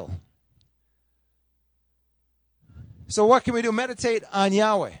his battle. So what can we do? Meditate on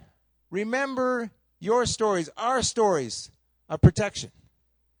Yahweh. Remember your stories, our stories of protection.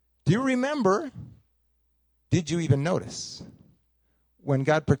 Do you remember? Did you even notice when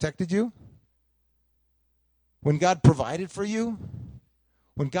God protected you? When God provided for you?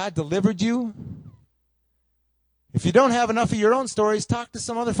 When God delivered you? If you don't have enough of your own stories, talk to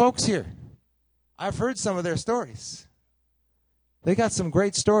some other folks here. I've heard some of their stories. They got some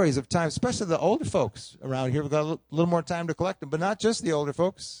great stories of times, especially the older folks around here. We've got a little more time to collect them, but not just the older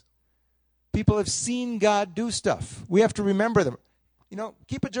folks. People have seen God do stuff. We have to remember them.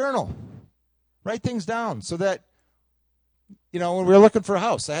 Keep a journal. Write things down so that, when we were looking for a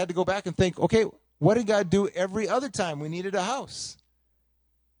house, I had to go back and think, okay, what did God do every other time we needed a house?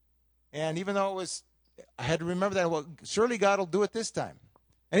 And even though I had to remember that, well, surely God will do it this time.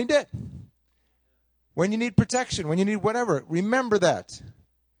 And he did. When you need protection, when you need whatever, remember that.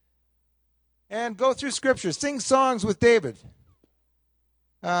 And go through Scripture. Sing songs with David.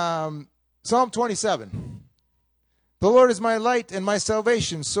 Psalm 27. The Lord is my light and my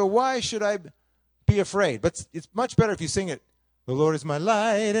salvation, so why should I be afraid? But it's much better if you sing it. The Lord is my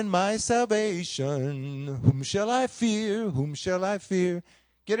light and my salvation. Whom shall I fear? Whom shall I fear?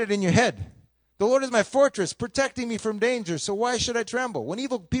 Get it in your head. The Lord is my fortress, protecting me from danger, so why should I tremble? When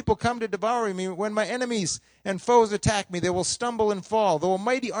evil people come to devour me, when my enemies and foes attack me, they will stumble and fall. Though a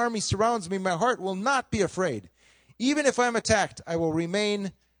mighty army surrounds me, my heart will not be afraid. Even if I am attacked, I will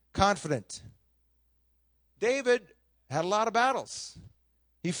remain confident. David had a lot of battles.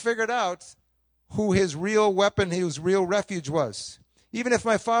 He figured out who his real weapon, his real refuge was. Even if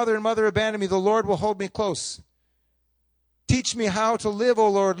my father and mother abandon me, the Lord will hold me close. Teach me how to live, O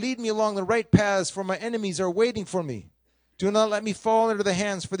Lord. Lead me along the right paths, for my enemies are waiting for me. Do not let me fall into their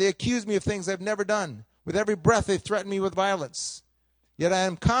hands, for they accuse me of things I've never done. With every breath they threaten me with violence. Yet I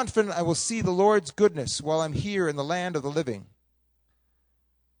am confident I will see the Lord's goodness while I'm here in the land of the living.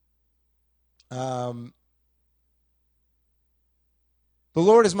 The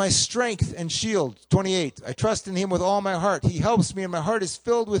Lord is my strength and shield. 28. I trust in him with all my heart. He helps me and my heart is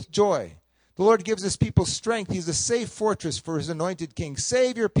filled with joy. The Lord gives his people strength. He is a safe fortress for his anointed king.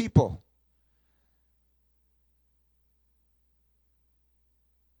 Save your people.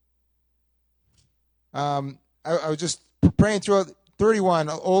 I was just praying throughout 31.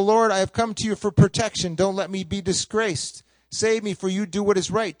 O Lord, I have come to you for protection. Don't let me be disgraced. Save me, for you do what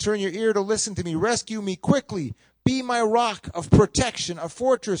is right. Turn your ear to listen to me. Rescue me quickly. Be my rock of protection, a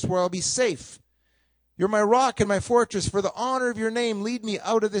fortress where I'll be safe. You're my rock and my fortress. For the honor of your name, lead me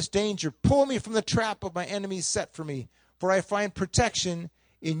out of this danger. Pull me from the trap of my enemies set for me, for I find protection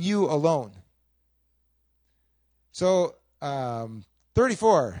in you alone. So,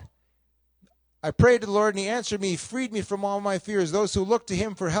 34. I prayed to the Lord, and he answered me. He freed me from all my fears. Those who look to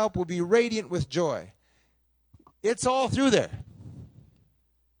him for help will be radiant with joy. It's all through there.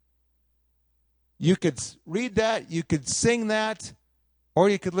 You could read that, you could sing that, or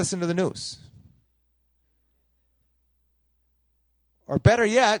you could listen to the news. Or better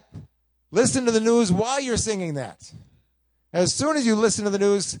yet, listen to the news while you're singing that. As soon as you listen to the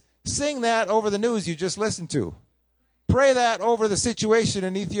news, sing that over the news you just listened to. Pray that over the situation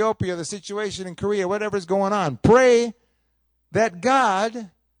in Ethiopia, the situation in Korea, whatever's going on. Pray that God,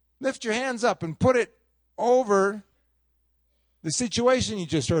 lift your hands up and put it over the situation you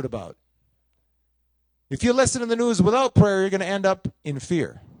just heard about. If you listen to the news without prayer, you're going to end up in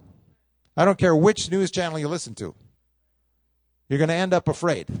fear. I don't care which news channel you listen to. You're going to end up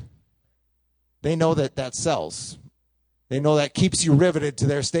afraid. They know that sells. They know that keeps you riveted to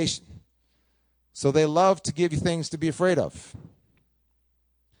their station. So they love to give you things to be afraid of.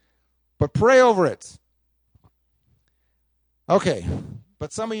 But pray over it. Okay,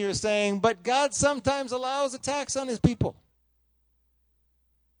 but some of you are saying, but God sometimes allows attacks on his people.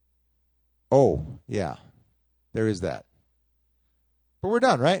 Oh, yeah, there is that. But we're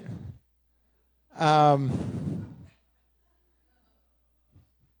done, right?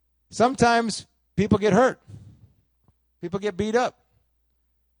 Sometimes people get hurt. People get beat up.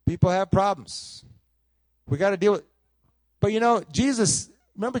 People have problems. We got to deal with. But Jesus,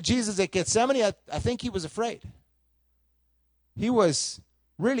 remember Jesus at Gethsemane? I think he was afraid. He was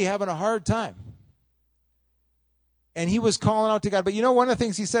really having a hard time. And he was calling out to God. But one of the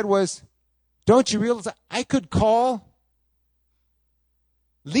things he said was, don't you realize I could call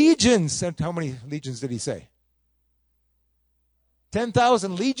legions? And how many legions did he say?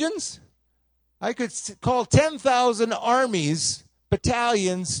 10,000 legions? I could call 10,000 armies,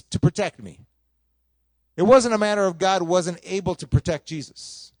 battalions to protect me. It wasn't a matter of God wasn't able to protect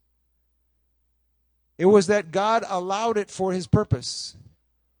Jesus. It was that God allowed it for his purpose.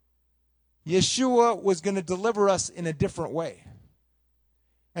 Yeshua was going to deliver us in a different way.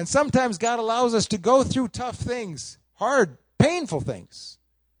 And sometimes God allows us to go through tough things, hard, painful things.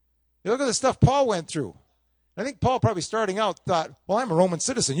 You look at the stuff Paul went through. I think Paul, probably starting out, thought, well, I'm a Roman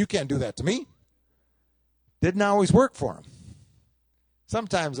citizen. You can't do that to me. Didn't always work for him.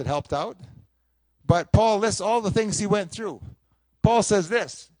 Sometimes it helped out. But Paul lists all the things he went through. Paul says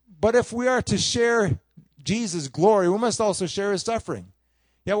this, but if we are to share Jesus' glory, we must also share his suffering.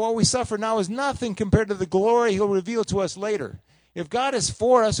 Yet what we suffer now is nothing compared to the glory he'll reveal to us later. If God is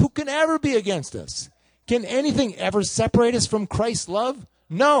for us, who can ever be against us? Can anything ever separate us from Christ's love?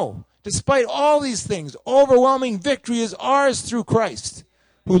 No. Despite all these things, overwhelming victory is ours through Christ,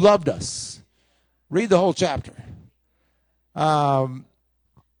 who loved us. Read the whole chapter. But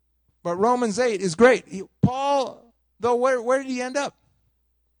Romans 8 is great. Paul, though, where did he end up?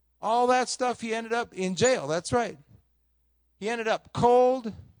 All that stuff, he ended up in jail. That's right. He ended up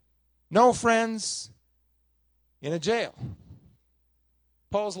cold, no friends, in a jail.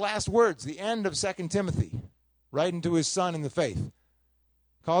 Paul's last words, the end of 2 Timothy, writing to his son in the faith.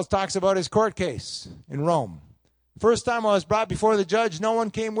 Paul talks about his court case in Rome. First time I was brought before the judge, no one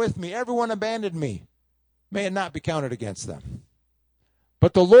came with me. Everyone abandoned me. May it not be counted against them.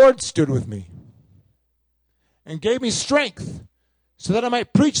 But the Lord stood with me and gave me strength so that I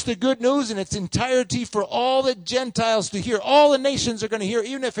might preach the good news in its entirety for all the Gentiles to hear. All the nations are going to hear,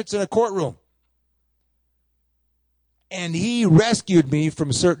 even if it's in a courtroom. And he rescued me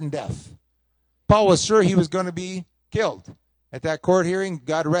from certain death. Paul was sure he was going to be killed. At that court hearing,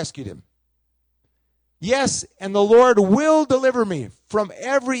 God rescued him. Yes, and the Lord will deliver me from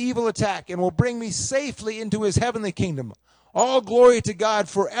every evil attack and will bring me safely into his heavenly kingdom. All glory to God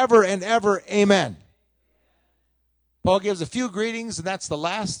forever and ever. Amen. Paul gives a few greetings, and that's the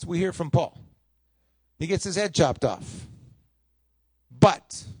last we hear from Paul. He gets his head chopped off.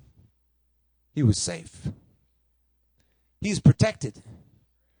 But he was safe. He's protected.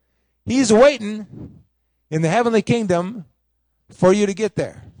 He's waiting in the heavenly kingdom for you to get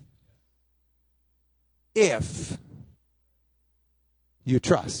there. If you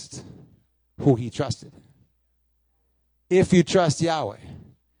trust who he trusted. If you trust Yahweh.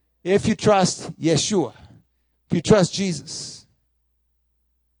 If you trust Yeshua. If you trust Jesus.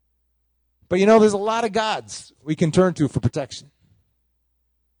 But there's a lot of gods we can turn to for protection.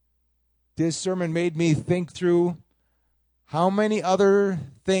 This sermon made me think through how many other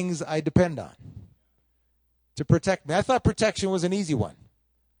things I depend on to protect me. I thought protection was an easy one.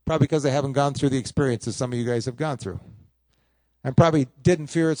 Probably because I haven't gone through the experiences some of you guys have gone through. I probably didn't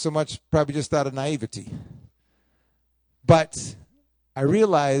fear it so much, probably just out of naivety. But I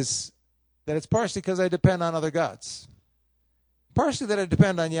realize that it's partially because I depend on other gods. Partially that I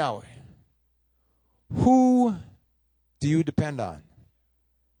depend on Yahweh. Who do you depend on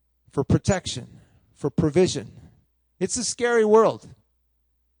for protection, for provision? It's a scary world.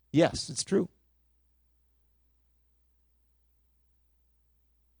 Yes, it's true.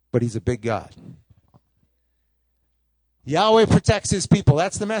 But he's a big God. Yahweh protects his people.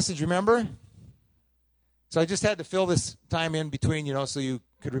 That's the message, remember? So I just had to fill this time in between, so you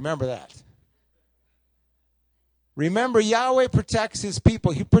could remember that. Remember, Yahweh protects his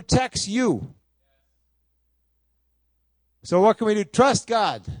people. He protects you. So what can we do? Trust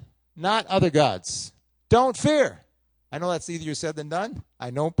God, not other gods. Don't fear. I know that's easier said than done.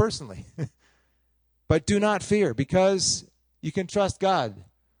 I know personally. But do not fear, because you can trust God.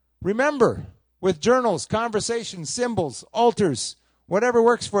 Remember, with journals, conversations, symbols, altars, whatever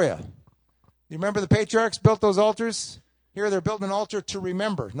works for you. You remember the patriarchs built those altars? Here they're building an altar to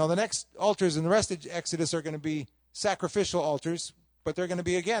remember. Now the next altars in the rest of Exodus are going to be sacrificial altars, but they're going to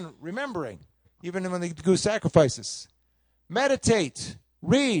be, again, remembering, even when they do sacrifices. Meditate,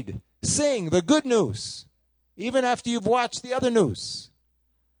 read, sing the good news, even after you've watched the other news.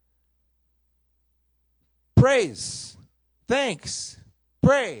 Praise, thanks,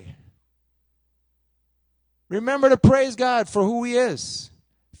 pray. Remember to praise God for who he is.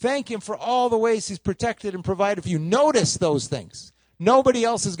 Thank him for all the ways he's protected and provided for you. Notice those things. Nobody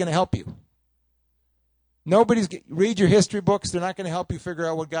else is going to help you. Read your history books. They're not going to help you figure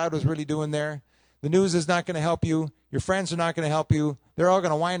out what God was really doing there. The news is not going to help you. Your friends are not going to help you. They're all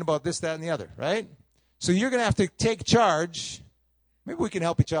going to whine about this, that, and the other, right? So you're going to have to take charge. Maybe we can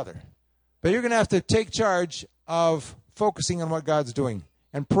help each other. But you're going to have to take charge of focusing on what God's doing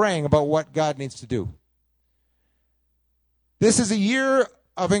and praying about what God needs to do. This is a year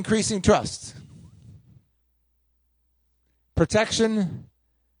of increasing trust. Protection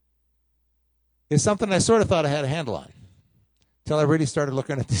is something I sort of thought I had a handle on until I really started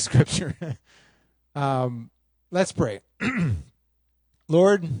looking at the scripture. Let's pray.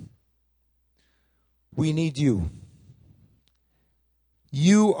 Lord, we need you.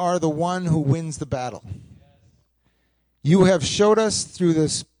 You are the one who wins the battle. You have showed us through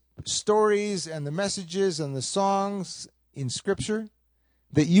the stories and the messages and the songs in Scripture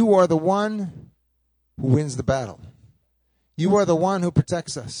that you are the one who wins the battle. You are the one who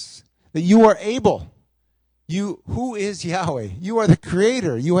protects us. That you are able. You, who is Yahweh? You are the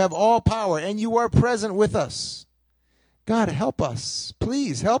creator. You have all power, and you are present with us. God, help us.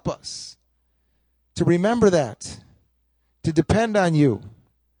 Please help us to remember that, to depend on you.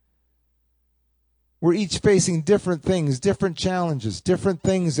 We're each facing different things, different challenges, different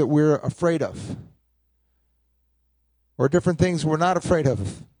things that we're afraid of, or different things we're not afraid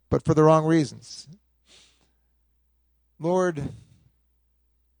of, but for the wrong reasons. Lord,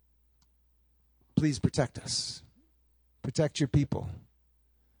 please protect us. Protect your people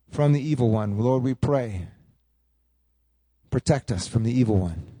from the evil one. Lord, we pray. Protect us from the evil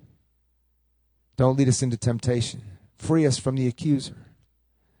one. Don't lead us into temptation. Free us from the accuser.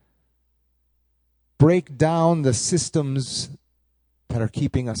 Break down the systems that are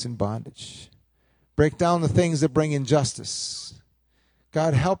keeping us in bondage. Break down the things that bring injustice.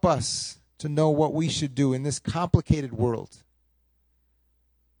 God, help us to know what we should do in this complicated world.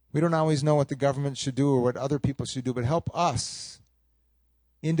 We don't always know what the government should do or what other people should do, but help us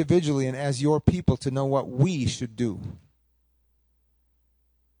individually and as your people to know what we should do.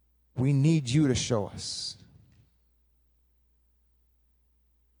 We need you to show us.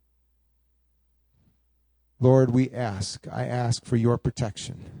 Lord, I ask for your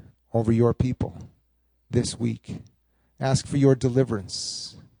protection over your people this week. Ask for your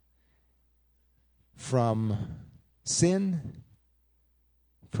deliverance from sin,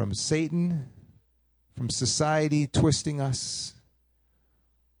 from Satan, from society twisting us.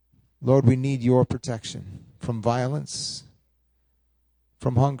 Lord, we need your protection from violence,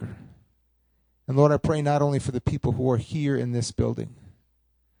 from hunger. And Lord, I pray not only for the people who are here in this building,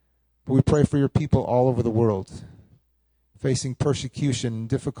 but we pray for your people all over the world, facing persecution,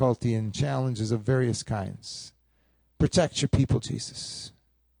 difficulty, and challenges of various kinds. Protect your people, Jesus.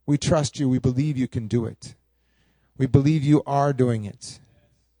 We trust you. We believe you can do it. We believe you are doing it.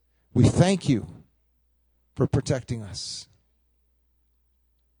 We thank you for protecting us.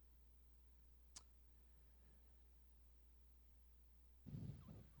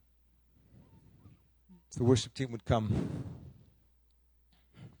 If the worship team would come.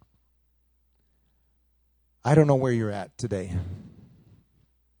 I don't know where you're at today.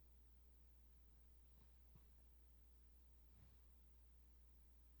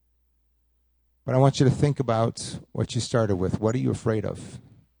 But I want you to think about what you started with. What are you afraid of?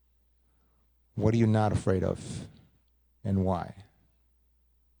 What are you not afraid of? And why?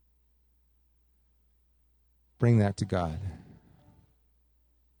 Bring that to God.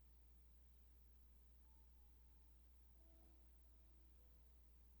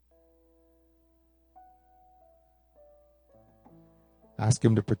 Ask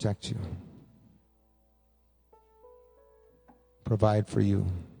Him to protect you, provide for you,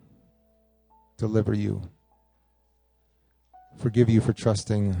 deliver you, forgive you for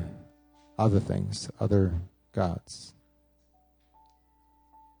trusting other things, other gods.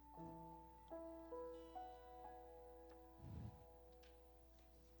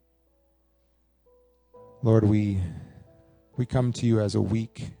 Lord, we come to you as a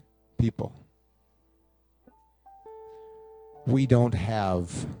weak people. We don't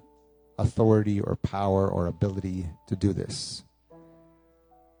have authority or power or ability to do this.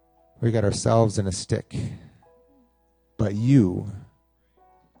 We got ourselves in a stick. But you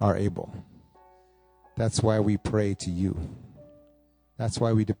are able. That's why we pray to you. That's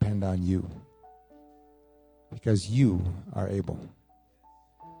why we depend on you. Because you are able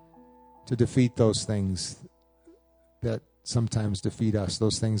to defeat those things that sometimes defeat us.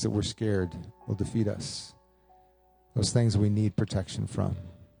 Those things that we're scared will defeat us. Those things we need protection from.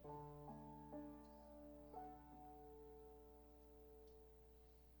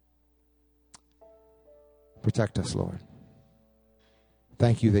 Protect us, Lord.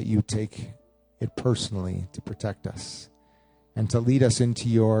 Thank you that you take it personally to protect us and to lead us into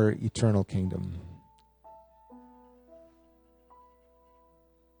your eternal kingdom.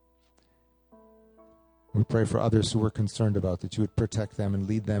 We pray for others who we're concerned about, that you would protect them and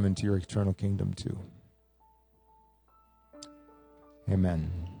lead them into your eternal kingdom too.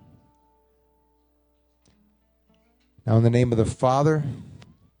 Amen. Now, in the name of the Father,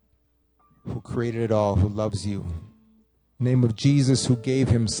 who created it all, who loves you, in the name of Jesus, who gave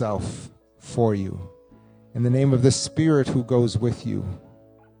himself for you, in the name of the Spirit who goes with you,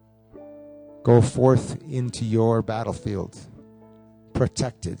 go forth into your battlefield,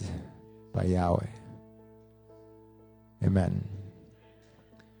 protected by Yahweh. Amen.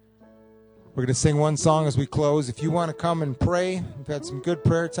 We're going to sing one song as we close. If you want to come and pray, we've had some good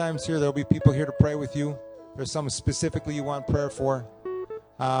prayer times here. There'll be people here to pray with you. If there's something specifically you want prayer for.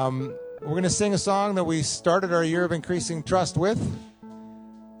 We're going to sing a song that we started our year of increasing trust with.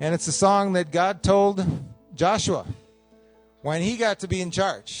 And it's a song that God told Joshua when he got to be in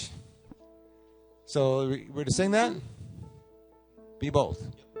charge. So we're going to sing that? Be bold.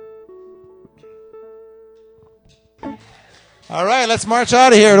 All right, let's march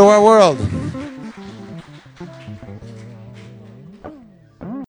out of here to our world.